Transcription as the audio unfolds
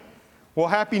Well,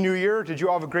 Happy New Year. Did you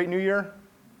all have a great New Year?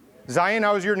 Zion,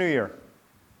 how was your New Year?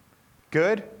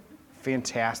 Good?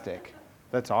 Fantastic.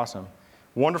 That's awesome.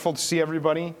 Wonderful to see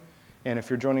everybody. And if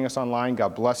you're joining us online,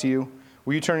 God bless you.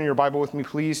 Will you turn in your Bible with me,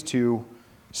 please, to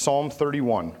Psalm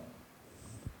 31.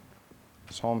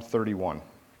 Psalm 31.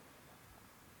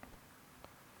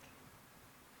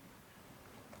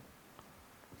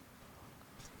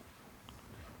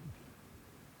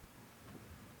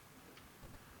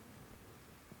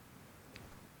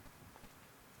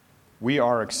 We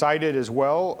are excited as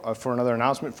well for another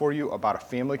announcement for you about a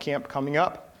family camp coming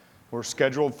up. We're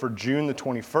scheduled for June the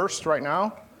 21st right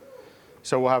now.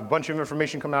 So we'll have a bunch of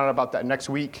information coming out about that next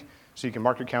week, so you can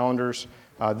mark your calendars.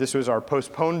 This was our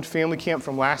postponed family camp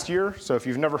from last year. So if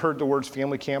you've never heard the words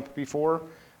family camp before,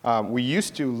 we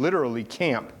used to literally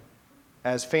camp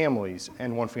as families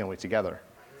and one family together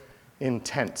in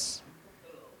tents.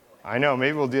 I know,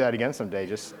 maybe we'll do that again someday,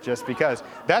 just because.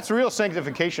 That's real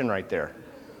sanctification right there.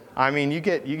 I mean, you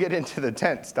get into the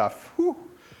tent stuff. Whew,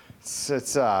 it's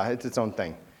its own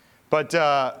thing. But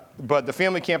the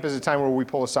family camp is a time where we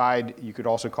pull aside. You could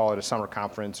also call it a summer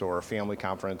conference or a family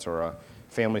conference or a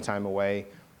family time away.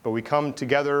 But we come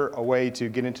together a way to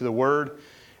get into the Word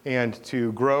and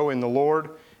to grow in the Lord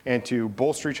and to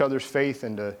bolster each other's faith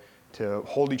and to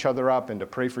hold each other up and to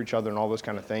pray for each other and all those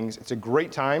kind of things. It's a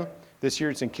great time. This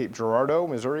year it's in Cape Girardeau,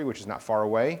 Missouri, which is not far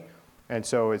away. And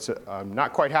so it's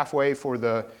not quite halfway for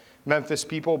the Memphis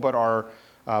people, but our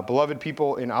beloved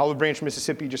people in Olive Branch,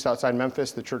 Mississippi, just outside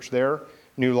Memphis, the church there,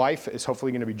 New Life, is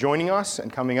hopefully going to be joining us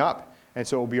and coming up. And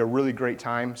so it will be a really great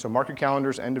time. So mark your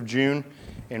calendars, end of June,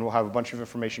 and we'll have a bunch of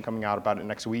information coming out about it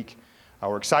next week.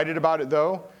 We're excited about it,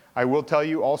 though. I will tell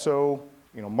you also,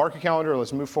 mark your calendar,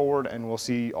 let's move forward, and we'll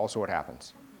see also what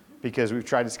happens. Because we've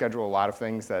tried to schedule a lot of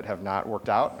things that have not worked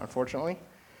out, unfortunately.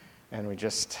 And we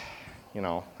just, I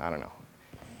don't know.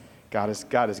 God is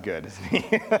good, isn't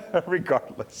he?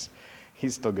 Regardless.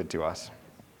 He's still good to us.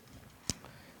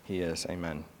 He is.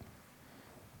 Amen.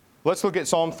 Let's look at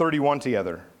Psalm 31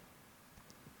 together.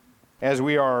 As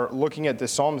we are looking at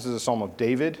this psalm is a psalm of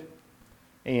David.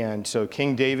 And so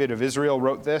King David of Israel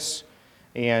wrote this.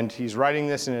 And he's writing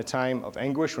this in a time of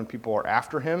anguish when people are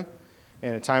after him.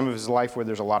 In a time of his life where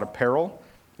there's a lot of peril.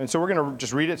 And so we're going to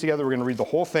just read it together. We're going to read the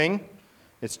whole thing.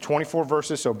 It's 24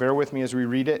 verses, so bear with me as we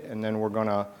read it. And then we're going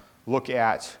to look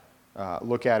at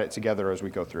it together as we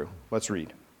go through. Let's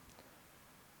read.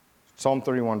 Psalm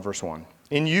 31, verse 1.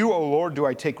 In you, O Lord, do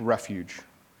I take refuge.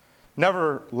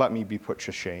 Never let me be put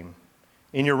to shame.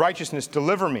 In your righteousness,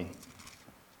 deliver me.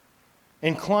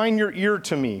 Incline your ear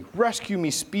to me. Rescue me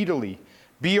speedily.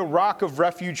 Be a rock of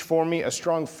refuge for me, a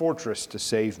strong fortress to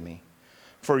save me.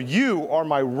 For you are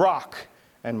my rock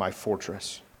and my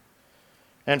fortress.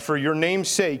 And for your name's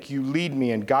sake, you lead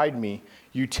me and guide me.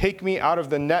 You take me out of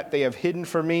the net they have hidden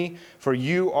for me, for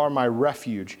you are my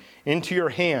refuge. Into your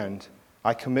hand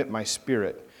I commit my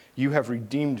spirit. You have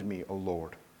redeemed me, O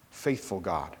Lord, faithful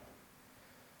God.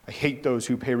 I hate those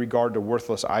who pay regard to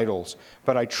worthless idols,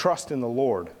 but I trust in the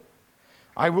Lord.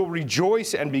 I will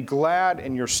rejoice and be glad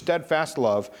in your steadfast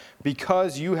love,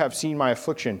 because you have seen my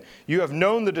affliction. You have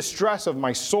known the distress of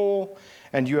my soul,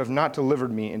 and you have not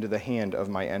delivered me into the hand of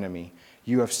my enemy.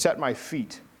 You have set my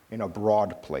feet in a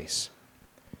broad place.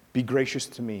 Be gracious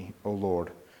to me, O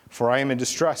Lord, for I am in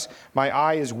distress. My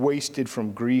eye is wasted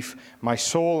from grief, my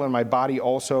soul and my body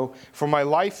also. For my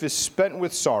life is spent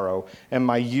with sorrow, and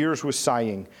my years with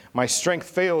sighing. My strength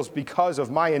fails because of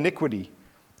my iniquity,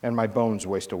 and my bones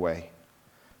waste away.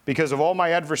 Because of all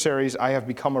my adversaries, I have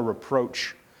become a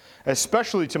reproach,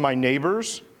 especially to my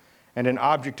neighbors, and an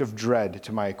object of dread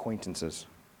to my acquaintances.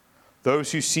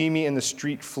 Those who see me in the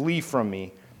street flee from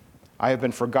me. I have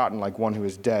been forgotten like one who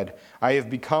is dead. I have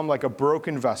become like a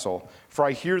broken vessel, for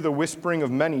I hear the whispering of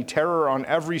many, terror on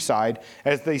every side,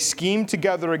 as they scheme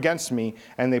together against me,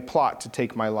 and they plot to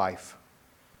take my life.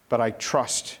 But I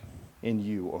trust in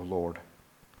you, O Lord.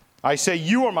 I say,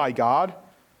 you are my God.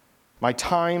 My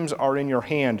times are in your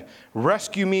hand.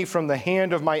 Rescue me from the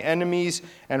hand of my enemies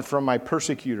and from my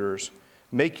persecutors.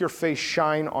 Make your face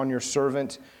shine on your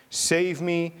servant. Save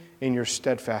me in your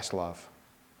steadfast love.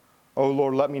 O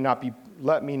Lord, let me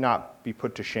not be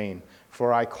put to shame,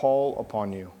 for I call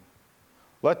upon you.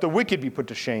 Let the wicked be put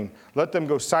to shame. Let them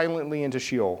go silently into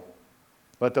Sheol.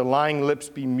 Let the lying lips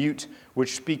be mute,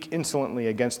 which speak insolently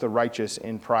against the righteous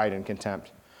in pride and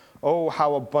contempt. Oh,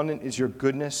 how abundant is your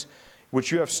goodness, which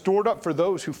you have stored up for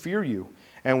those who fear you,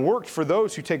 and worked for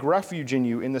those who take refuge in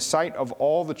you in the sight of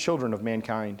all the children of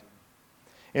mankind.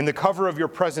 In the cover of your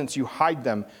presence you hide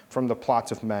them from the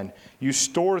plots of men. You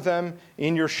store them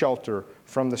in your shelter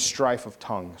from the strife of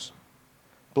tongues.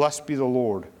 Blessed be the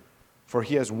Lord, for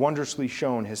he has wondrously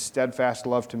shown his steadfast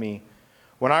love to me.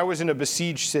 When I was in a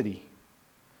besieged city,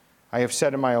 I have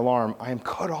said in my alarm, I am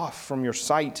cut off from your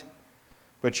sight.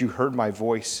 But you heard my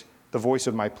voice, the voice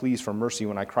of my pleas for mercy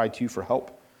when I cried to you for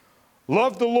help.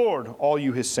 Love the Lord, all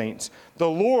you his saints. The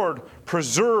Lord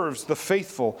preserves the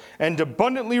faithful and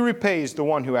abundantly repays the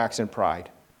one who acts in pride.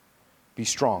 Be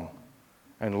strong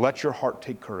and let your heart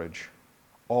take courage,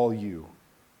 all you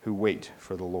who wait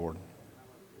for the Lord.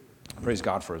 Praise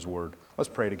God for his word. Let's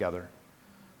pray together.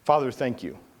 Father, thank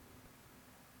you.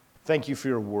 Thank you for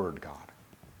your word, God.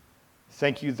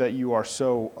 Thank you that you are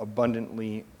so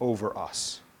abundantly over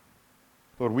us.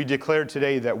 Lord, we declare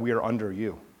today that we are under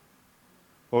you.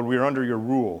 Lord, we are under your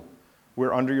rule.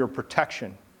 We're under your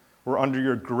protection. We're under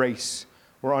your grace.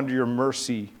 We're under your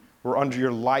mercy. We're under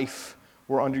your life.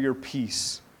 We're under your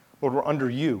peace. Lord, we're under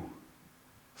you.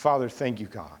 Father, thank you,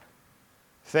 God.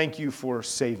 Thank you for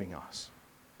saving us.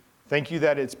 Thank you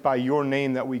that it's by your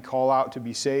name that we call out to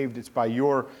be saved. It's by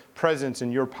your presence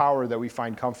and your power that we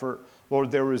find comfort.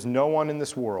 Lord, there is no one in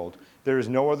this world. There is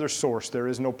no other source. There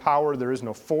is no power. There is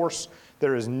no force.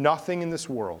 There is nothing in this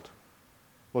world,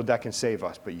 Lord, that can save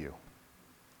us but you.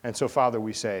 And so, Father,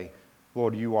 we say,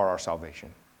 Lord, you are our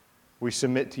salvation. We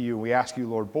submit to you. We ask you,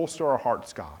 Lord, bolster our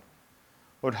hearts, God.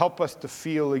 Lord, help us to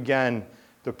feel again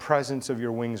the presence of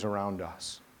your wings around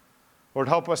us. Lord,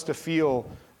 help us to feel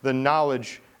the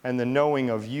knowledge and the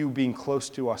knowing of you being close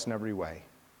to us in every way.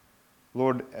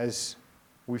 Lord, as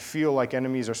we feel like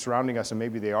enemies are surrounding us, and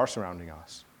maybe they are surrounding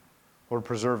us, Lord,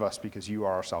 preserve us because you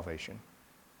are our salvation.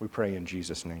 We pray in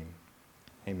Jesus' name.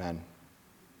 Amen.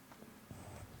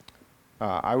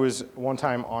 I was one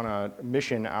time on a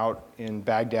mission out in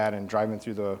Baghdad and driving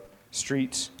through the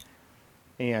streets,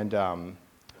 and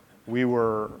we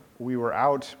were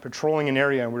out patrolling an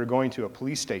area, and we were going to a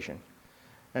police station.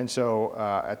 And so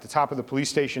at the top of the police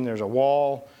station, there's a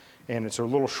wall, and it's a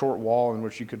little short wall in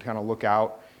which you could kind of look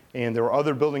out. And there were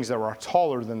other buildings that were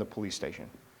taller than the police station.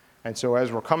 And so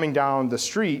as we're coming down the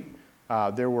street,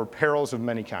 there were perils of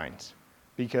many kinds,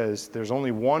 because there's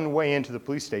only one way into the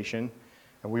police station.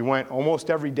 And we went almost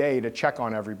every day to check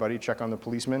on everybody, check on the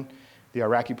policemen, the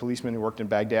Iraqi policemen who worked in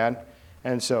Baghdad.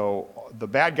 And so the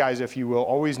bad guys, if you will,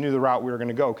 always knew the route we were going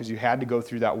to go, because you had to go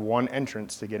through that one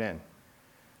entrance to get in.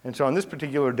 And so on this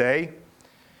particular day,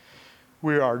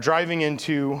 we are driving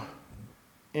into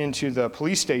the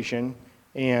police station,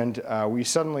 and we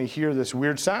suddenly hear this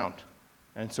weird sound.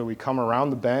 And so we come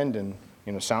around the bend, and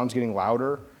sound's getting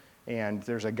louder, and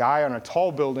there's a guy on a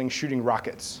tall building shooting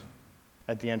rockets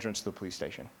at the entrance to the police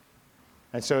station.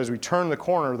 And so as we turn the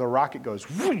corner, the rocket goes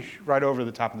whoosh, right over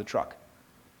the top of the truck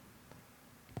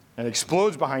and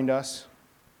explodes behind us.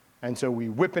 And so we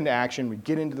whip into action. We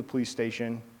get into the police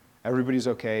station. Everybody's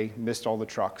okay, missed all the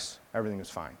trucks, everything was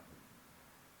fine.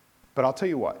 But I'll tell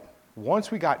you what,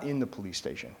 once we got in the police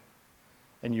station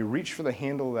and you reach for the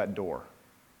handle of that door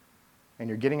and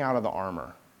you're getting out of the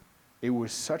armor, it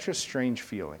was such a strange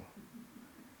feeling,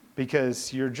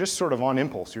 because you're just sort of on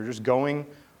impulse. You're just going,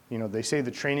 they say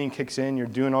the training kicks in, you're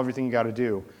doing everything you got to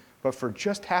do. But for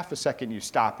just half a second, you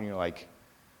stop and you're like,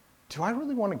 do I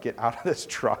really want to get out of this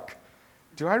truck?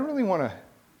 Do I really want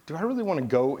to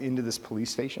go into this police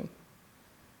station?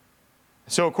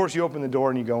 So, of course, you open the door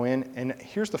and you go in, and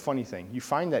here's the funny thing. You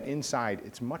find that inside,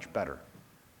 it's much better.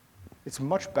 It's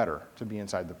much better to be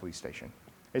inside the police station.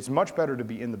 It's much better to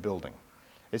be in the building.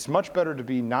 It's much better to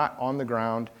be not on the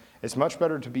ground. It's much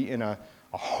better to be in a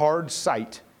hard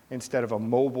site instead of a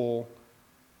mobile,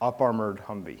 up-armored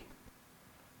Humvee.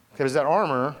 Because that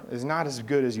armor is not as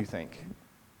good as you think.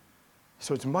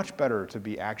 So it's much better to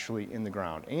be actually in the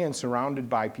ground and surrounded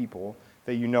by people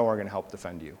that you know are going to help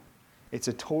defend you. It's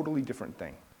a totally different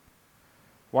thing.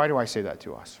 Why do I say that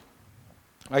to us?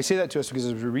 I say that to us because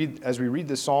as we read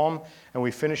this psalm and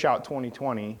we finish out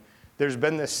 2020, there's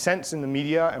been this sense in the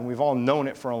media, and we've all known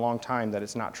it for a long time that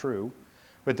it's not true,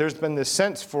 but there's been this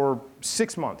sense for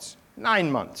 6 months,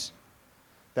 9 months,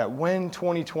 that when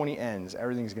 2020 ends,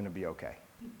 everything's going to be okay.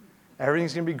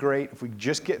 Everything's going to be great. If we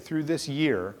just get through this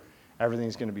year,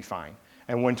 everything's going to be fine.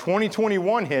 And when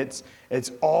 2021 hits,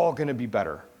 it's all going to be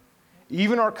better.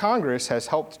 Even our Congress has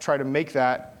helped try to make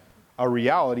that a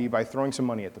reality by throwing some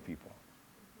money at the people.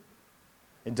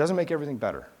 It doesn't make everything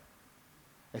better.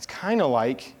 It's kind of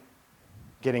like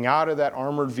getting out of that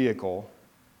armored vehicle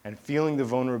and feeling the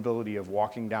vulnerability of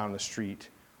walking down the street,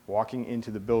 walking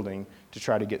into the building to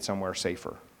try to get somewhere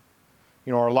safer.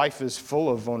 Our life is full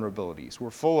of vulnerabilities. We're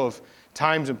full of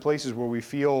times and places where we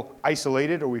feel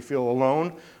isolated, or we feel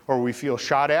alone, or we feel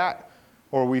shot at,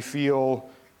 or we feel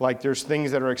like there's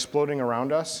things that are exploding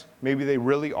around us. Maybe they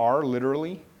really are,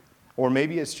 literally, or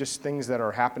maybe it's just things that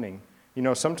are happening You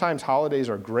know, sometimes holidays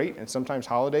are great, and sometimes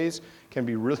holidays can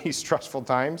be really stressful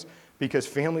times because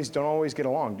families don't always get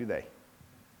along, do they?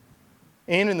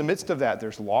 And in the midst of that,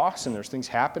 there's loss and there's things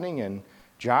happening and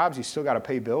jobs, you still got to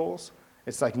pay bills.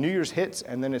 It's like New Year's hits,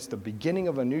 and then it's the beginning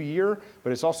of a new year,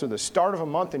 but it's also the start of a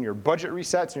month, and your budget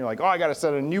resets, and you're like, oh, I got to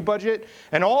set a new budget.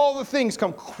 And all the things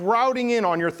come crowding in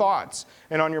on your thoughts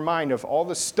and on your mind of all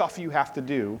the stuff you have to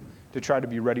do to try to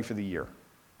be ready for the year.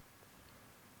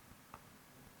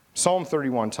 Psalm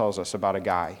 31 tells us about a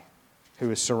guy who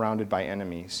is surrounded by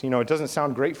enemies. You know, it doesn't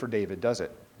sound great for David, does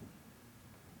it?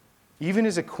 Even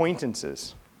his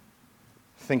acquaintances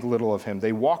think little of him.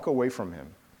 They walk away from him.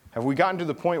 Have we gotten to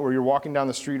the point where you're walking down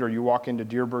the street or you walk into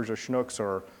Deerbergs or Schnucks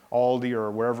or Aldi or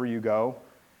wherever you go,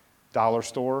 dollar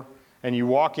store, and you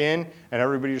walk in and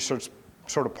everybody just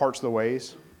sort of parts the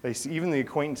ways? They see, even the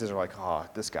acquaintances are like, oh,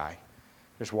 this guy.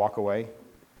 Just walk away.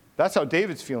 That's how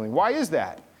David's feeling. Why is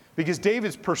that? Because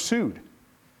David's pursued.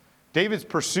 David's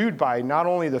pursued by not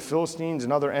only the Philistines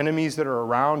and other enemies that are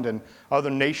around and other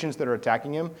nations that are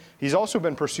attacking him, he's also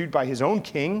been pursued by his own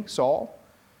king, Saul.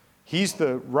 He's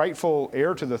the rightful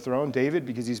heir to the throne, David,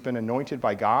 because he's been anointed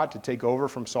by God to take over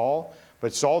from Saul.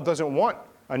 But Saul doesn't want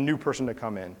a new person to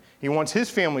come in. He wants his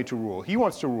family to rule. He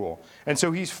wants to rule. And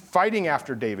so he's fighting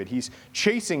after David. He's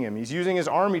chasing him. He's using his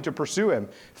army to pursue him.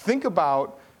 Think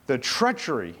about the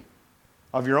treachery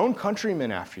of your own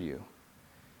countrymen after you.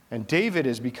 And David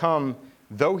has become,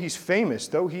 though he's famous,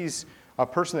 though he's a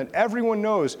person that everyone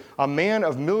knows, a man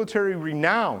of military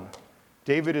renown,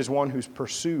 David is one who's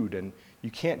pursued, and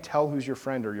you can't tell who's your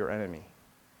friend or your enemy.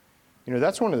 You know,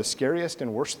 that's one of the scariest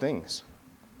and worst things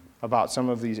about some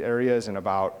of these areas and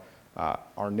about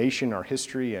our nation, our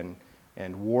history,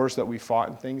 and wars that we fought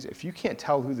and things. If you can't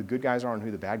tell who the good guys are and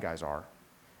who the bad guys are,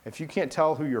 if you can't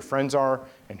tell who your friends are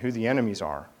and who the enemies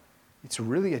are, it's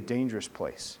really a dangerous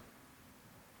place.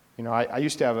 You know, I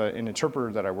used to have an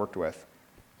interpreter that I worked with,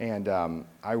 and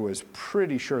I was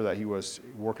pretty sure that he was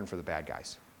working for the bad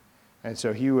guys. And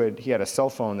so he had a cell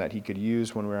phone that he could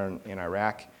use when we were in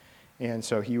Iraq. And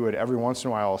so he would, every once in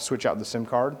a while, switch out the SIM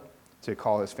card to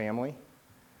call his family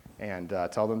and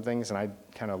tell them things. And I'd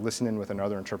kind of listen in with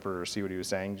another interpreter to see what he was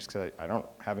saying, just because I don't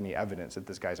have any evidence that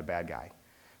this guy's a bad guy.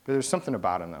 But there's something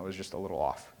about him that was just a little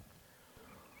off.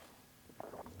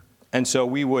 And so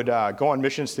we would go on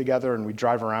missions together, and we'd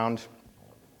drive around.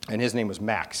 And his name was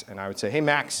Max. And I would say, hey,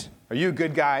 Max, are you a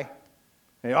good guy?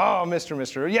 And, oh,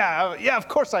 Mister, yeah, of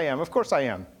course I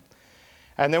am.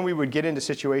 And then we would get into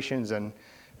situations and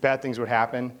bad things would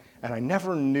happen, and I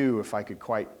never knew if I could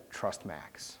quite trust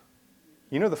Max.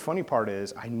 You know, the funny part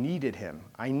is I needed him.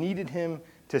 I needed him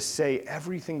to say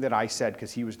everything that I said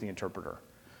because he was the interpreter.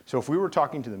 So if we were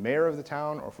talking to the mayor of the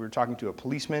town, or if we were talking to a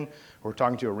policeman, or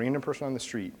talking to a random person on the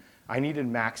street, I needed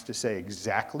Max to say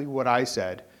exactly what I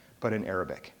said, but in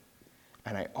Arabic.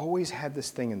 And I always had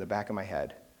this thing in the back of my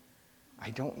head. I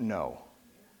don't know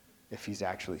if he's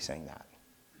actually saying that.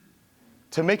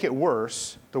 To make it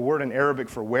worse, the word in Arabic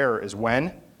for where is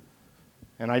when.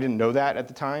 And I didn't know that at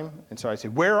the time. And so I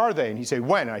said, where are they? And he said,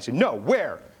 when? And I said, no,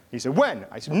 where? He said, when?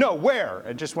 I said, no, where?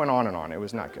 It just went on and on. It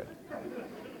was not good.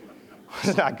 It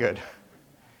was not good.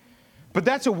 But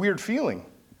that's a weird feeling.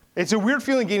 It's a weird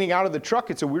feeling getting out of the truck.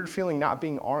 It's a weird feeling not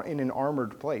being in an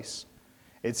armored place.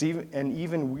 It's an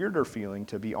even weirder feeling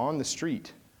to be on the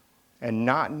street and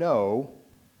not know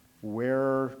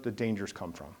where the dangers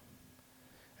come from.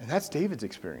 And that's David's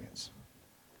experience.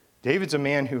 David's a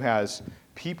man who has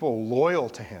people loyal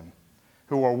to him,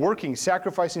 who are working,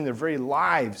 sacrificing their very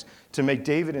lives to make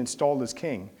David installed as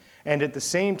king. And at the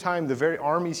same time, the very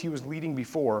armies he was leading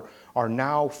before are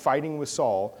now fighting with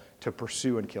Saul to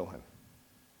pursue and kill him.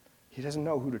 He doesn't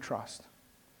know who to trust.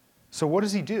 So what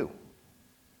does he do?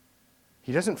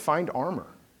 He doesn't find armor.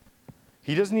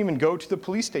 He doesn't even go to the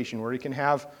police station where he can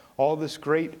have all this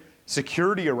great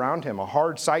security around him, a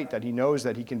hard sight that he knows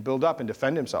that he can build up and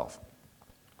defend himself.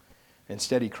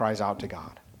 Instead, he cries out to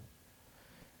God.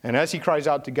 And as he cries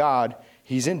out to God,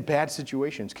 he's in bad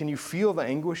situations. Can you feel the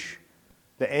anguish,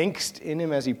 the angst in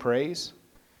him as he prays?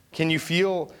 Can you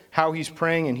feel how he's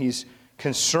praying and he's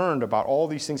concerned about all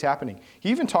these things happening?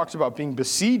 He even talks about being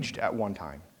besieged at one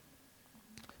time.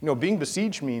 You know, being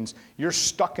besieged means you're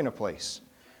stuck in a place.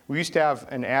 We used to have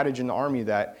an adage in the Army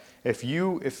that if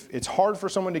it's hard for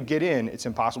someone to get in, it's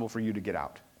impossible for you to get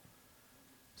out.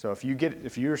 So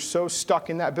if you're so stuck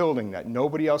in that building that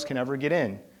nobody else can ever get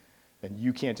in, then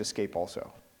you can't escape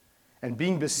also. And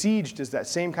being besieged is that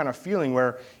same kind of feeling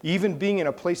where even being in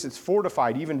a place that's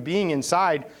fortified, even being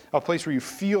inside a place where you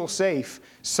feel safe,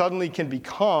 suddenly can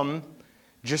become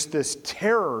just this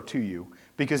terror to you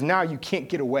because now you can't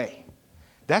get away.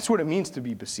 That's what it means to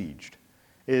be besieged.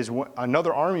 is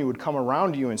another army would come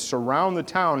around you and surround the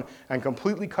town and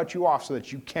completely cut you off so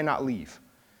that you cannot leave.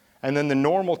 And then the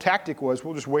normal tactic was,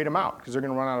 we'll just wait them out because they're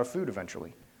going to run out of food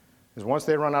eventually. Because once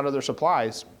they run out of their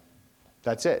supplies,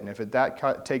 that's it. And if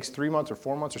that takes 3 months or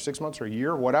 4 months or 6 months or a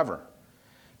year, whatever,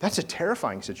 that's a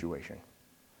terrifying situation.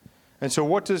 And so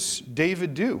what does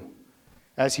David do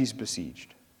as he's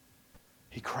besieged?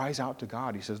 He cries out to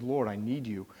God. He says, Lord, I need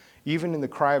you. Even in the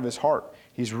cry of his heart,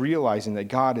 he's realizing that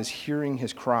God is hearing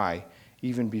his cry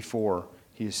even before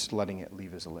he is letting it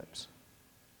leave his lips.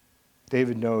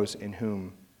 David knows in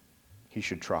whom he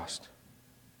should trust.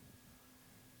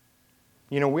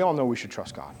 You know, we all know we should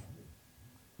trust God.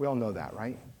 We all know that,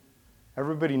 right?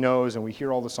 Everybody knows, and we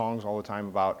hear all the songs all the time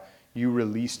about you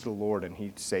release the Lord and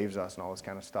he saves us and all this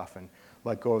kind of stuff and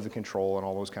let go of the control and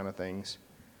all those kind of things.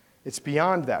 It's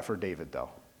beyond that for David,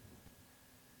 though.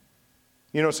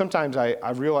 You know, sometimes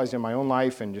I've realized in my own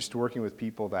life and just working with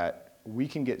people that we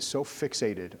can get so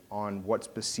fixated on what's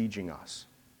besieging us.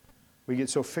 We get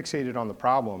so fixated on the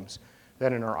problems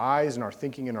that in our eyes and our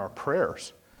thinking and our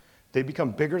prayers, they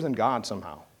become bigger than God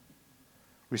somehow.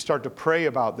 We start to pray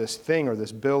about this thing or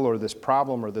this bill or this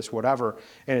problem or this whatever,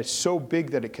 and it's so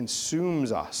big that it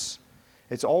consumes us.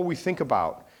 It's all we think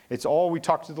about. It's all we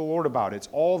talk to the Lord about. It's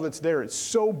all that's there. It's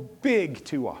so big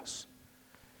to us.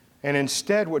 And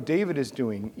instead, what David is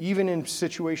doing, even in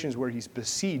situations where he's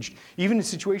besieged, even in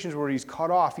situations where he's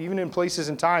cut off, even in places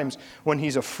and times when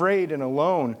he's afraid and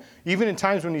alone, even in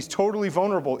times when he's totally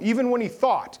vulnerable, even when he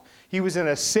thought he was in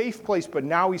a safe place, but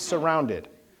now he's surrounded.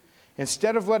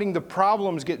 Instead of letting the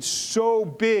problems get so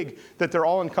big that they're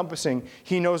all-encompassing,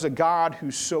 he knows a God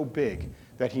who's so big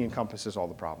that he encompasses all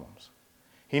the problems.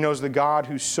 He knows the God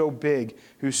who's so big,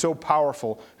 who's so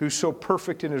powerful, who's so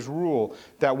perfect in his rule,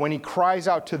 that when he cries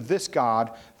out to this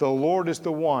God, the Lord is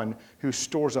the one who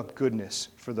stores up goodness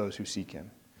for those who seek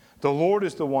him. The Lord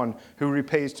is the one who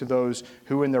repays to those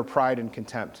who in their pride and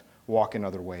contempt walk in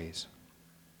other ways.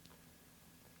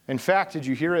 In fact, did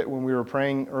you hear it when we were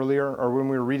praying earlier, or when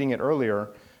we were reading it earlier,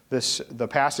 the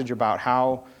passage about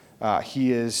how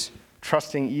he is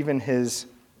trusting even his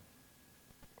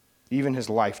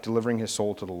life, delivering his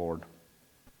soul to the Lord.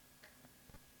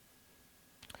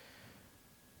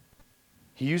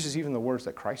 He uses even the words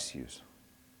that Christ used.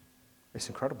 It's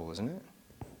incredible, isn't it?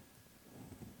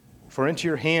 For into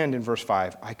your hand, in verse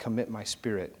 5, I commit my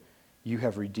spirit. You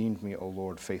have redeemed me, O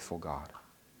Lord, faithful God.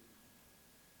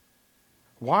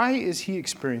 Why is he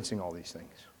experiencing all these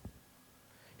things?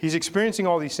 He's experiencing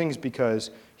all these things because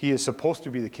he is supposed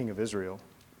to be the king of Israel.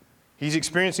 He's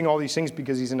experiencing all these things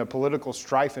because he's in a political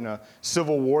strife in a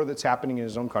civil war that's happening in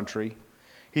his own country.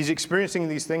 He's experiencing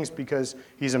these things because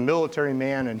he's a military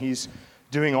man and he's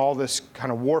doing all this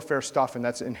kind of warfare stuff, and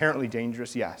that's inherently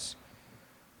dangerous, yes.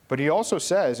 But he also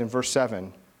says in verse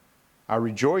 7, I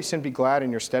rejoice and be glad in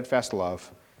your steadfast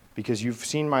love because you've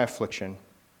seen my affliction.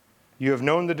 You have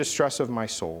known the distress of my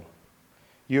soul.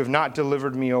 You have not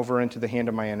delivered me over into the hand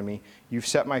of my enemy. You've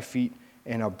set my feet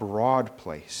in a broad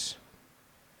place.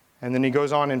 And then he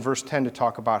goes on in verse 10 to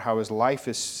talk about how his life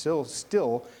is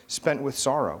still spent with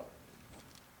sorrow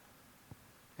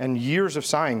and years of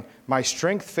sighing. My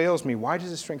strength fails me. Why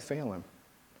does his strength fail him?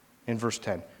 In verse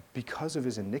 10, because of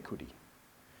his iniquity.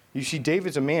 You see,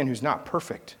 David's a man who's not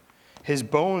perfect. His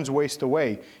bones waste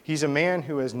away. He's a man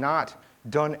who has not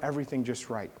done everything just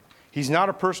right. He's not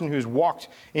a person who's walked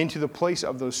into the place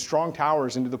of those strong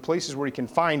towers, into the places where he can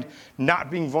find not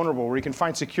being vulnerable, where he can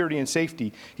find security and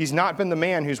safety. He's not been the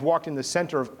man who's walked in the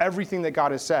center of everything that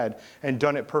God has said and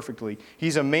done it perfectly.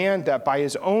 He's a man that by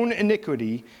his own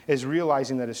iniquity is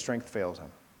realizing that his strength fails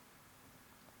him.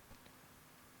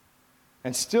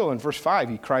 And still in verse 5,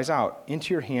 he cries out,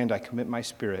 into your hand I commit my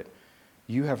spirit.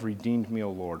 You have redeemed me,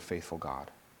 O Lord, faithful God.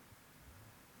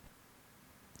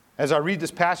 As I read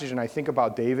this passage and I think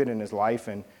about David and his life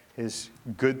and his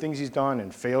good things he's done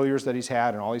and failures that he's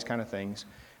had and all these kind of things,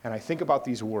 and I think about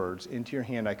these words, into your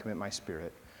hand I commit my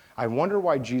spirit, I wonder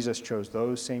why Jesus chose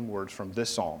those same words from this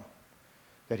psalm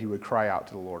that he would cry out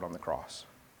to the Lord on the cross.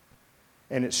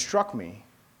 And it struck me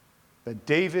that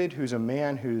David, who's a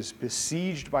man who's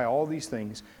besieged by all these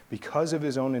things because of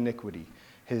his own iniquity,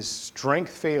 his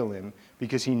strength failed him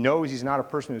because he knows he's not a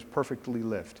person who's perfectly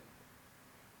lived,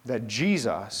 that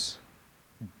Jesus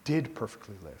did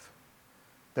perfectly live.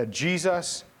 That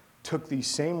Jesus took these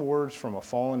same words from a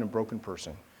fallen and broken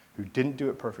person who didn't do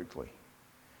it perfectly.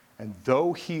 And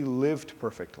though he lived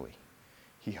perfectly,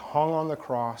 he hung on the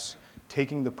cross,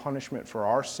 taking the punishment for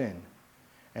our sin,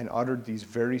 and uttered these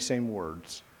very same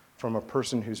words from a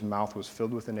person whose mouth was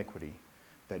filled with iniquity.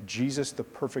 That Jesus, the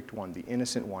perfect one, the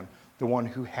innocent one, the one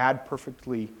who had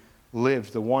perfectly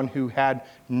lived, the one who had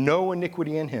no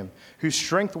iniquity in him, whose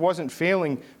strength wasn't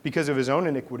failing because of his own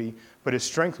iniquity, but his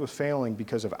strength was failing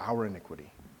because of our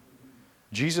iniquity.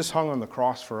 Jesus hung on the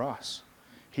cross for us.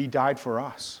 He died for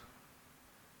us.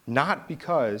 Not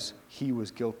because he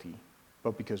was guilty,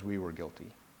 but because we were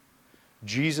guilty.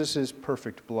 Jesus'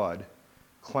 perfect blood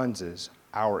cleanses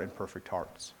our imperfect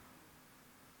hearts.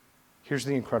 Here's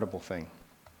the incredible thing.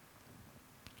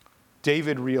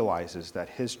 David realizes that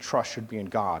his trust should be in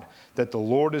God, that the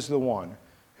Lord is the one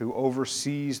who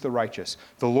oversees the righteous.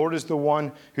 The Lord is the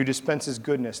one who dispenses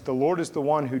goodness. The Lord is the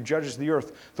one who judges the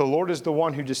earth. The Lord is the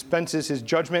one who dispenses his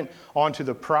judgment onto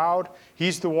the proud.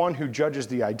 He's the one who judges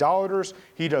the idolaters.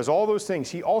 He does all those things.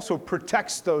 He also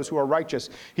protects those who are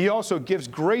righteous. He also gives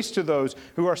grace to those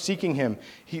who are seeking him.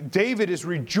 David is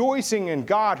rejoicing in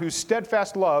God, whose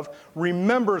steadfast love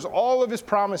remembers all of his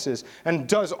promises and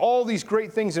does all these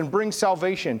great things and brings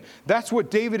salvation. That's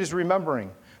what David is remembering.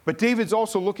 But David's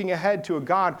also looking ahead to a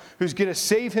God who's going to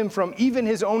save him from even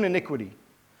his own iniquity.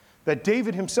 That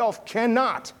David himself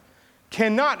cannot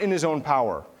in his own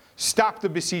power stop the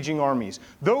besieging armies.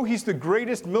 Though he's the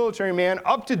greatest military man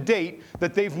up to date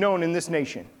that they've known in this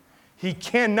nation, he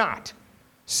cannot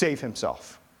save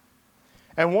himself.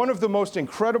 And one of the most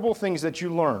incredible things that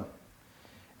you learn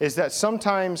is that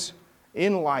sometimes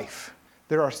in life,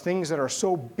 there are things that are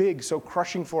so big, so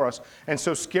crushing for us, and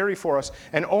so scary for us,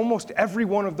 and almost every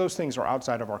one of those things are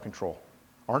outside of our control.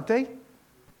 Aren't they?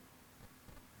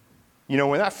 You know,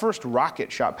 when that first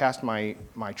rocket shot past my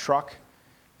truck,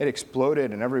 it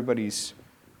exploded, and everybody's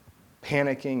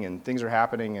panicking, and things are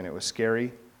happening, and it was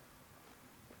scary.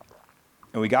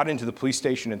 And we got into the police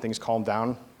station, and things calmed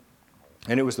down.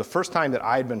 And it was the first time that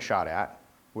I had been shot at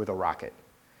with a rocket.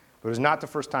 But it was not the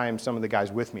first time some of the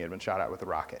guys with me had been shot at with a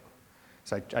rocket.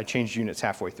 So I changed units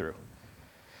halfway through.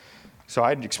 So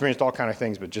I'd experienced all kinds of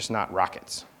things, but just not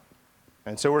rockets.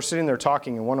 And so we're sitting there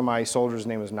talking, and one of my soldiers'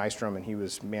 name was Nystrom, and he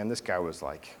was, man, this guy was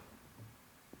like,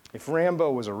 if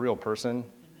Rambo was a real person,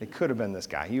 it could have been this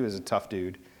guy. He was a tough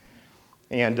dude.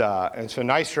 And so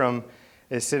Nystrom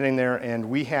is sitting there, and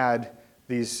we had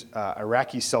these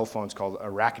Iraqi cell phones called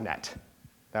IraqNet.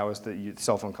 That was the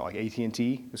cell phone called like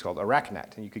AT&T. It was called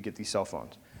IraqNet, and you could get these cell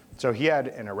phones. So he had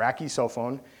an Iraqi cell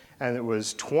phone, and it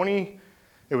was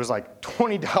like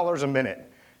 $20 a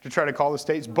minute to try to call the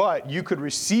States, but you could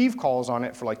receive calls on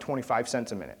it for like 25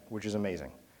 cents a minute, which is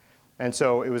amazing. And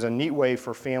so it was a neat way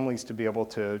for families to be able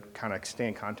to kind of stay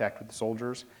in contact with the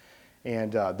soldiers.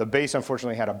 And the base,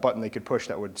 unfortunately, had a button they could push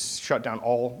that would shut down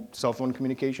all cell phone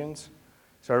communications.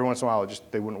 So every once in a while,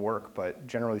 they wouldn't work, but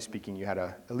generally speaking, you had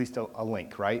at least a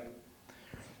link, right?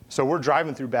 So we're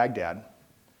driving through Baghdad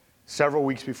several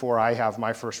weeks before I have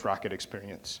my first rocket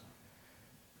experience.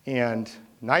 And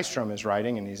Nystrom is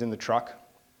riding, and he's in the truck,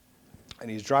 and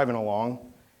he's driving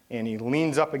along, and he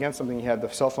leans up against something. He had the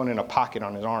cell phone in a pocket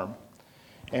on his arm,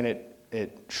 and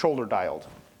it shoulder dialed.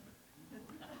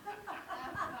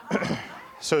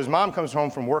 So his mom comes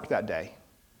home from work that day,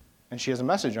 and she has a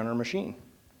message on her machine,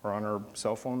 or on her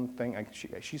cell phone thing.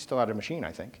 She still had a machine,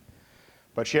 I think.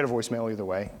 But she had a voicemail either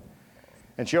way.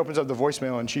 And she opens up the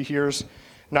voicemail, and she hears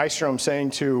Nystrom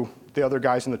saying to the other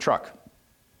guys in the truck,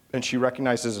 and she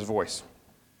recognizes his voice.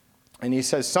 And he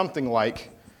says something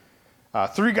like,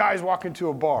 3 guys walk into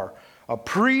a bar, a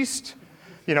priest,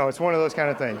 it's one of those kind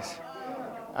of things,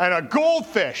 and a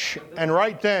goldfish. And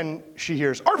right then she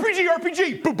hears,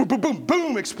 RPG, boom, boom, boom, boom,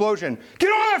 boom, explosion. Get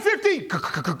on that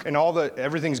 50, and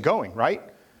everything's going, right?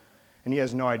 And he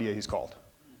has no idea he's called.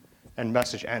 And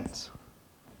message ends.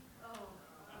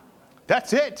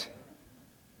 That's it.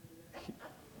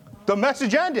 The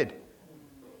message ended.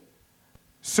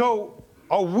 So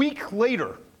a week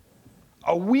later,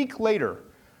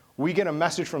 we get a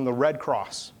message from the Red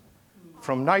Cross,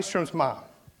 from Nystrom's mom.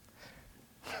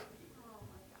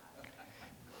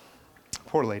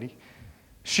 Poor lady.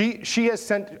 She has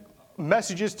sent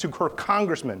messages to her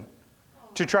congressman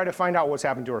to try to find out what's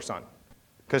happened to her son,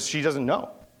 because she doesn't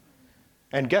know.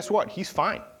 And guess what? He's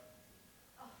fine.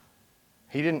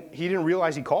 He didn't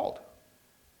realize he called.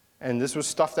 And this was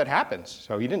stuff that happens.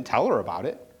 So he didn't tell her about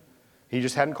it. He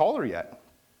just hadn't called her yet.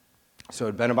 So it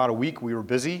had been about a week. We were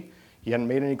busy. He hadn't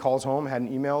made any calls home, hadn't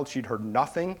emailed. She'd heard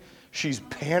nothing. She's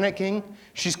panicking.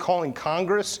 She's calling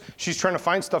Congress. She's trying to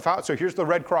find stuff out. So here's the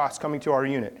Red Cross coming to our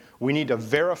unit. We need to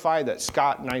verify that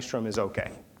Scott Nystrom is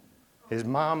okay. His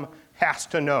mom has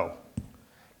to know.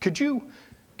 Could you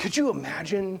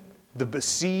imagine the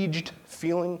besieged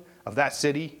feeling of that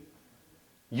city?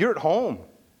 You're at home.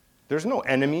 There's no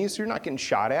enemies. You're not getting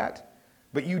shot at.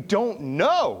 But you don't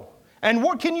know. And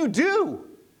what can you do?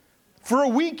 For a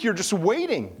week, you're just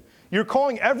waiting. You're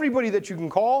calling everybody that you can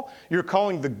call. You're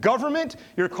calling the government.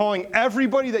 You're calling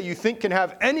everybody that you think can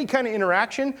have any kind of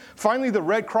interaction. Finally, the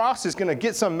Red Cross is going to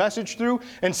get some message through,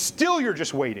 and still you're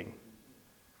just waiting.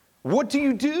 What do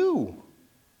you do?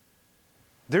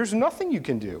 There's nothing you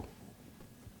can do.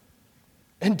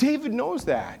 And David knows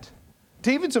that.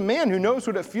 David's a man who knows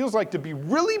what it feels like to be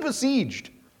really besieged,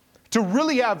 to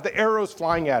really have the arrows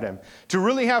flying at him, to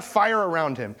really have fire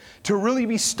around him, to really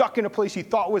be stuck in a place he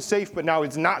thought was safe, but now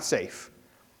it's not safe.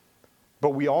 But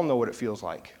we all know what it feels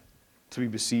like to be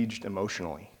besieged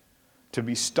emotionally, to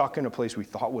be stuck in a place we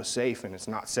thought was safe and it's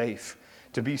not safe,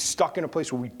 to be stuck in a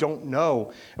place where we don't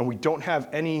know and we don't have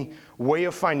any way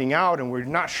of finding out and we're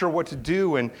not sure what to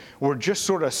do and we're just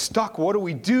sort of stuck. What do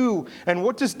we do? And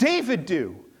what does David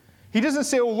do? He doesn't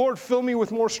say, oh, Lord, fill me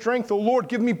with more strength. Oh, Lord,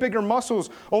 give me bigger muscles.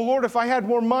 Oh, Lord, if I had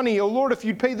more money. Oh, Lord, if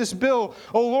you'd pay this bill.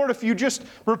 Oh, Lord, if you just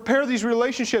repair these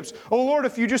relationships. Oh, Lord,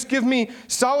 if you just give me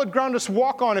solid ground to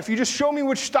walk on. If you just show me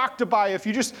which stock to buy. If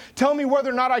you just tell me whether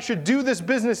or not I should do this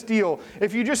business deal.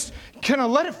 If you just kind of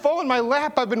let it fall in my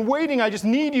lap. I've been waiting. I just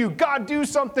need you. God, do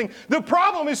something. The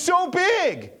problem is so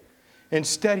big.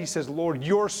 Instead, he says, Lord,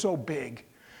 you're so big.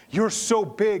 You're so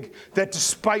big that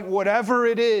despite whatever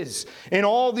it is, in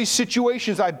all these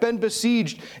situations I've been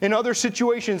besieged, in other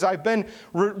situations I've been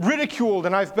ridiculed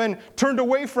and I've been turned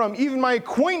away from, even my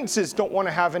acquaintances don't want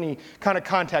to have any kind of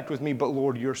contact with me, but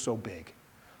Lord, you're so big.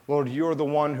 Lord, you're the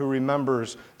one who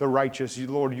remembers the righteous.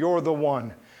 Lord, you're the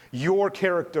one. Your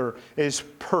character is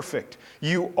perfect.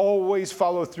 You always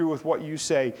follow through with what you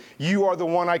say. You are the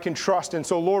one I can trust. And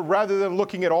so, Lord, rather than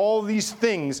looking at all these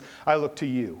things, I look to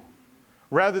you.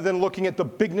 Rather than looking at the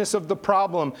bigness of the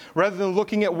problem, rather than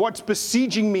looking at what's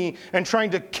besieging me and trying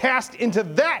to cast into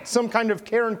that some kind of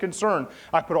care and concern,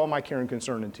 I put all my care and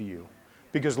concern into you.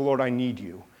 Because, Lord, I need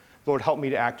you. Lord, help me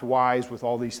to act wise with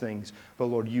all these things. But,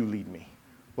 Lord, you lead me.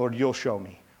 Lord, you'll show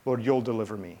me. Lord, you'll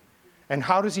deliver me. And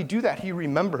how does he do that? He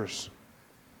remembers.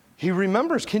 He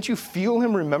remembers. Can't you feel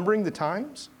him remembering the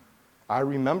times? I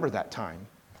remember that time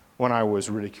when I was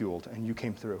ridiculed and you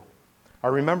came through. I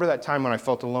remember that time when I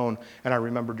felt alone and I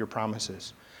remembered your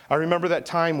promises. I remember that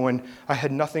time when I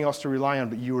had nothing else to rely on,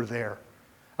 but you were there.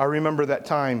 I remember that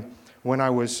time when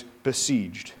I was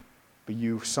besieged, but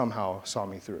you somehow saw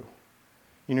me through.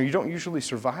 You know, you don't usually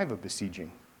survive a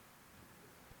besieging,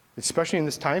 especially in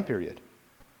this time period.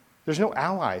 There's no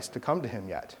allies to come to him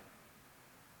yet.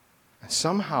 And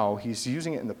somehow he's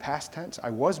using it in the past tense. I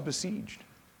was besieged,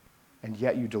 and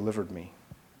yet you delivered me.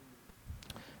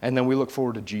 And then we look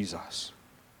forward to Jesus,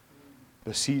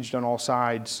 besieged on all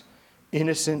sides,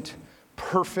 innocent,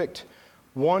 perfect,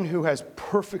 one who has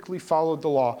perfectly followed the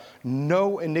law,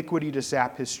 no iniquity to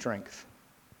sap his strength,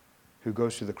 who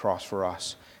goes to the cross for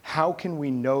us. How can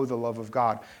we know the love of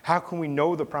God? How can we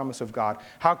know the promise of God?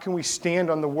 How can we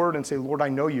stand on the word and say, Lord, I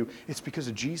know you? It's because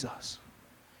of Jesus.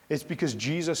 It's because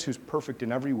Jesus, who's perfect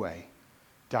in every way,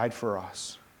 died for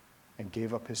us and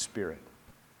gave up his spirit,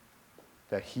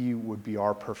 that he would be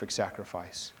our perfect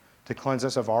sacrifice to cleanse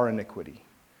us of our iniquity.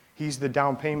 He's the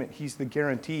down payment. He's the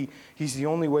guarantee. He's the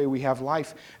only way we have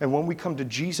life. And when we come to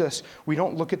Jesus, we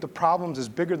don't look at the problems as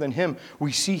bigger than him.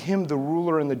 We see him, the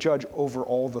ruler and the judge, over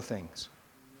all the things.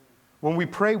 When we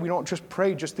pray, we don't just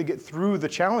pray just to get through the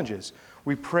challenges.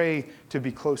 We pray to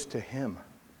be close to him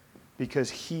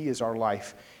because he is our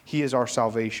life. He is our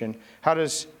salvation. How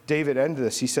does David end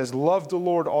this? He says, love the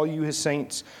Lord, all you his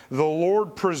saints. The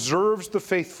Lord preserves the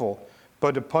faithful,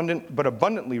 but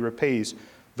abundantly repays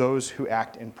those who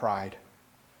act in pride.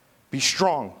 Be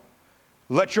strong.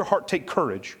 Let your heart take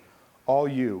courage, all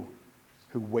you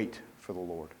who wait for the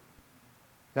Lord.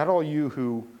 Not all you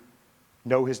who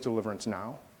know his deliverance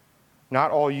now.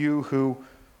 Not all you who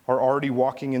are already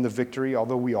walking in the victory,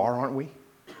 although we are, aren't we?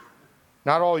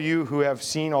 Not all you who have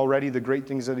seen already the great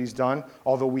things that he's done,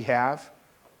 although we have,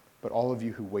 but all of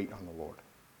you who wait on the Lord.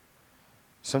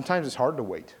 Sometimes it's hard to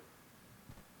wait.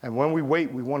 And when we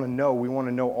wait, we want to know. We want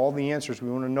to know all the answers. We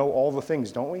want to know all the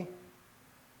things, don't we?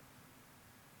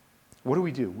 What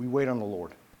do? We wait on the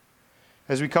Lord.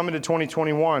 As we come into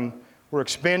 2021, we're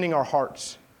expanding our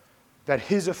hearts, that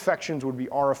his affections would be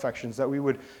our affections, that we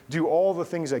would do all the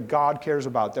things that God cares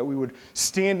about, that we would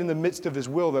stand in the midst of his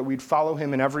will, that we'd follow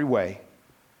him in every way.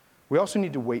 We also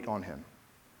need to wait on him.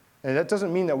 And that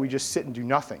doesn't mean that we just sit and do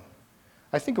nothing.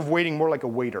 I think of waiting more like a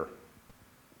waiter.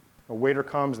 A waiter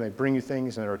comes and they bring you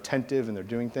things and they're attentive and they're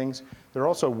doing things. They're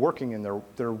also working and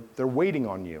they're waiting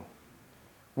on you.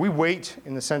 We wait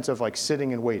in the sense of like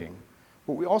sitting and waiting.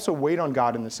 But we also wait on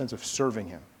God in the sense of serving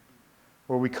him.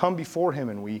 Where we come before him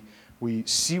and we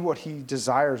see what he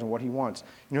desires and what he wants.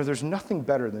 You know, there's nothing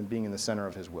better than being in the center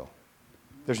of his will.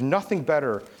 There's nothing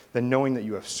better than knowing that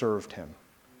you have served him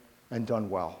and done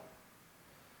well.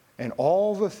 And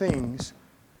all the things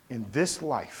in this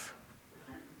life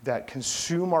that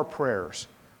consume our prayers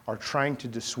are trying to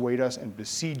dissuade us and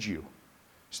besiege you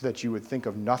so that you would think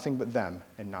of nothing but them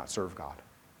and not serve God.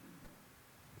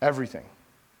 Everything.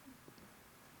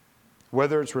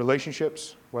 Whether it's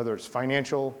relationships, whether it's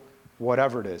financial,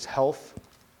 whatever it is, health,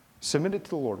 submit it to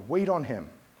the Lord. Wait on him.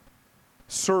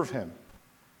 Serve him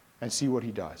and see what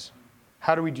he does.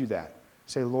 How do we do that?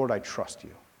 Say, Lord, I trust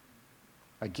you.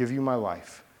 I give you my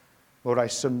life. Lord, I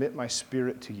submit my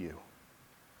spirit to you.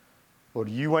 Lord,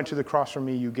 you went to the cross for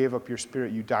me. You gave up your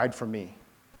spirit. You died for me.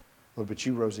 Lord, but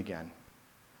you rose again.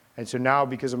 And so now,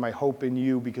 because of my hope in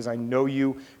you, because I know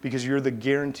you, because you're the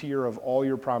guarantor of all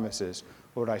your promises,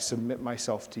 Lord, I submit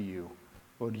myself to you.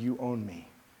 Lord, you own me.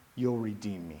 You'll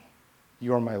redeem me.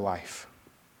 You are my life.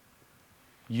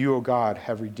 You, O God,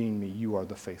 have redeemed me. You are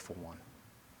the faithful one.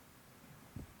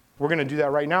 We're going to do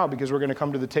that right now because we're going to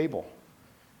come to the table.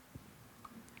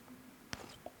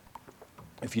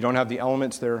 If you don't have the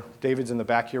elements there, David's in the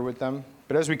back here with them.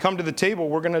 But as we come to the table,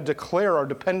 we're going to declare our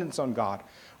dependence on God.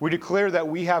 We declare that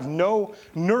we have no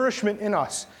nourishment in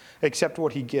us except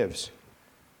what he gives.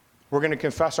 We're going to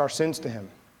confess our sins to him.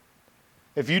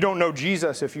 If you don't know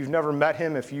Jesus, if you've never met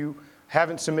him, if you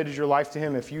haven't submitted your life to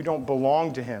him, if you don't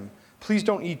belong to him, please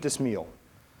don't eat this meal.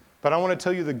 But I want to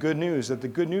tell you the good news, that the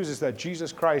good news is that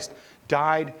Jesus Christ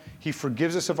died. He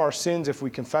forgives us of our sins if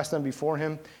we confess them before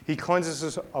him. He cleanses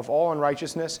us of all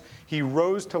unrighteousness. He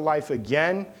rose to life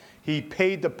again. He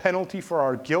paid the penalty for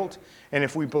our guilt. And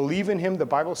if we believe in him, the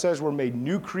Bible says we're made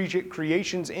new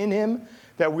creations in him,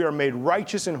 that we are made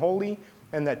righteous and holy,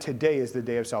 and that today is the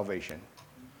day of salvation.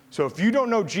 So if you don't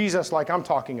know Jesus like I'm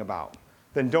talking about,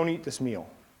 then don't eat this meal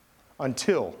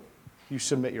until you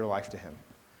submit your life to him.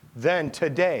 Then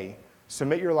today,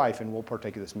 submit your life and we'll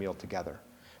partake of this meal together.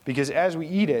 Because as we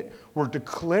eat it, we're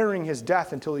declaring his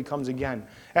death until he comes again.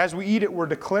 As we eat it, we're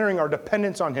declaring our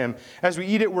dependence on him. As we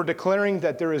eat it, we're declaring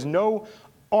that there is no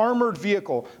armored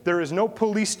vehicle, there is no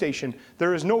police station,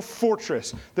 there is no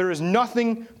fortress, there is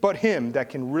nothing but him that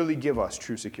can really give us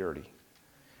true security.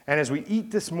 And as we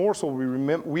eat this morsel,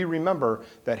 we remember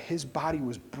that his body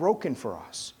was broken for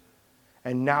us.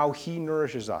 And now he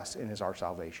nourishes us in our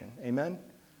salvation. Amen?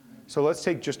 So let's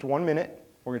take just 1 minute.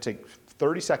 We're going to take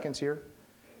 30 seconds here.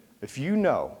 If you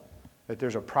know that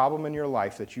there's a problem in your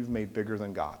life that you've made bigger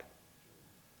than God,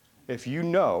 if you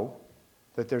know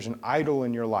that there's an idol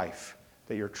in your life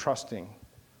that you're trusting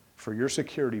for your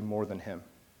security more than him,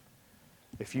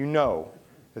 if you know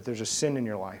that there's a sin in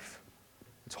your life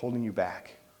that's holding you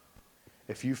back,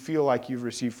 if you feel like you've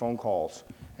received phone calls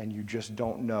and you just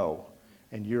don't know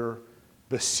and you're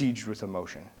besieged with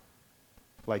emotion,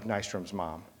 like Nystrom's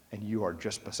mom, and you are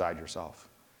just beside yourself,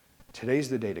 today's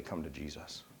the day to come to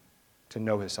Jesus, to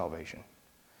know his salvation.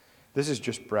 This is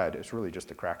just bread. It's really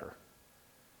just a cracker.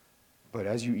 But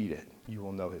as you eat it, you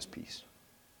will know his peace.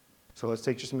 So let's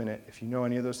take just a minute. If you know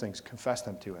any of those things, confess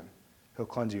them to him. He'll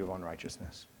cleanse you of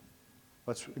unrighteousness.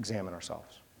 Let's examine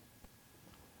ourselves.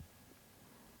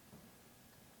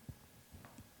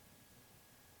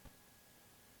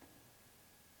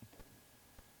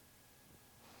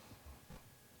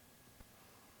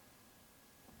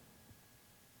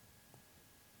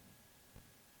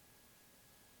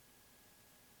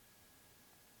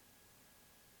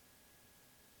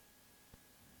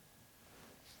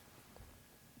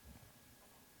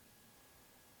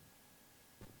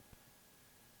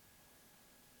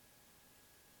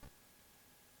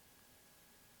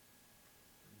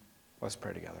 Let's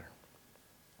pray together.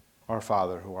 Our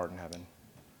Father, who art in heaven,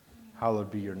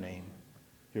 hallowed be your name.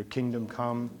 Your kingdom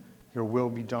come, your will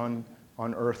be done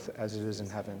on earth as it is in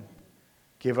heaven.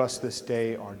 Give us this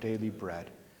day our daily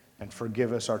bread, and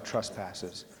forgive us our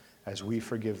trespasses, as we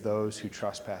forgive those who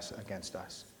trespass against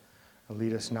us. And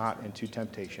lead us not into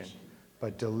temptation,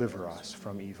 but deliver us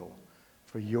from evil.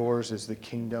 For yours is the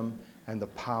kingdom and the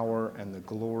power and the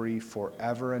glory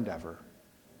forever and ever.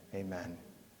 Amen.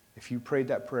 If you prayed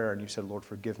that prayer and you said, Lord,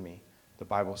 forgive me, the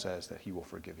Bible says that he will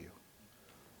forgive you.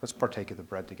 Let's partake of the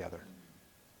bread together.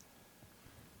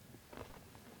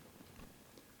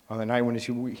 On the night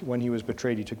when he was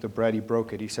betrayed, he took the bread, he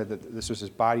broke it. He said that this was his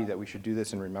body, that we should do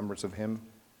this in remembrance of him.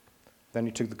 Then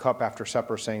he took the cup after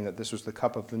supper, saying that this was the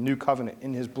cup of the new covenant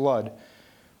in his blood,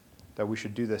 that we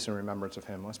should do this in remembrance of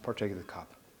him. Let's partake of the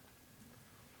cup.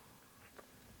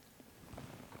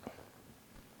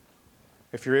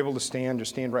 If you're able to stand,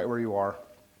 just stand right where you are.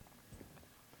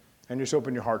 And just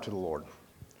open your heart to the Lord.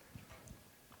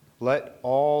 Let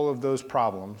all of those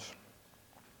problems,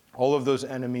 all of those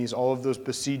enemies, all of those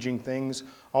besieging things,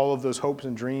 all of those hopes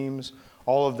and dreams,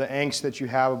 all of the angst that you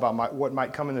have about what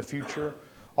might come in the future,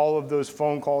 all of those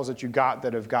phone calls that you got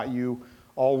that have got you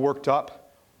all worked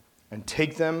up, and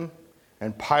take them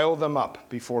and pile them up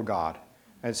before God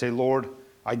and say, Lord,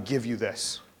 I give you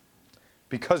this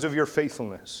because of your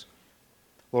faithfulness.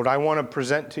 Lord, I want to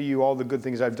present to you all the good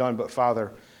things I've done, but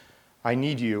Father, I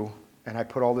need you, and I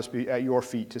put all this at your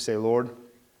feet to say, Lord,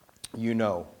 you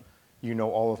know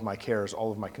all of my cares,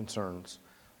 all of my concerns.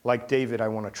 Like David, I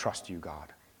want to trust you,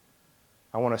 God.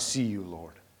 I want to see you,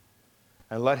 Lord.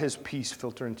 And let his peace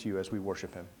filter into you as we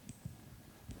worship him.